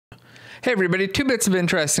Hey everybody, two bits of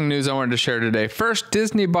interesting news I wanted to share today. First,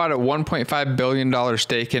 Disney bought a $1.5 billion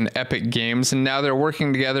stake in Epic Games, and now they're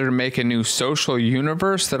working together to make a new social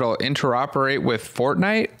universe that'll interoperate with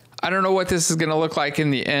Fortnite. I don't know what this is going to look like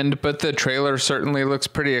in the end, but the trailer certainly looks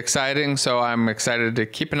pretty exciting, so I'm excited to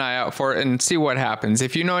keep an eye out for it and see what happens.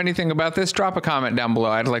 If you know anything about this, drop a comment down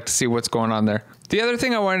below. I'd like to see what's going on there. The other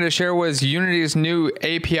thing I wanted to share was Unity's new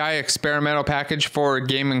API experimental package for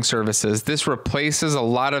gaming services. This replaces a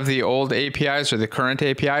lot of the old APIs or the current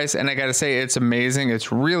APIs, and I gotta say it's amazing.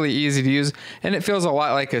 It's really easy to use, and it feels a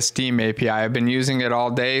lot like a Steam API. I've been using it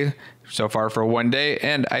all day so far for one day,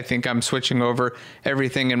 and I think I'm switching over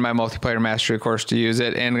everything in my multiplayer mastery course to use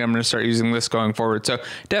it, and I'm going to start using this going forward. So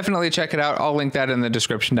definitely check it out. I'll link that in the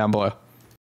description down below.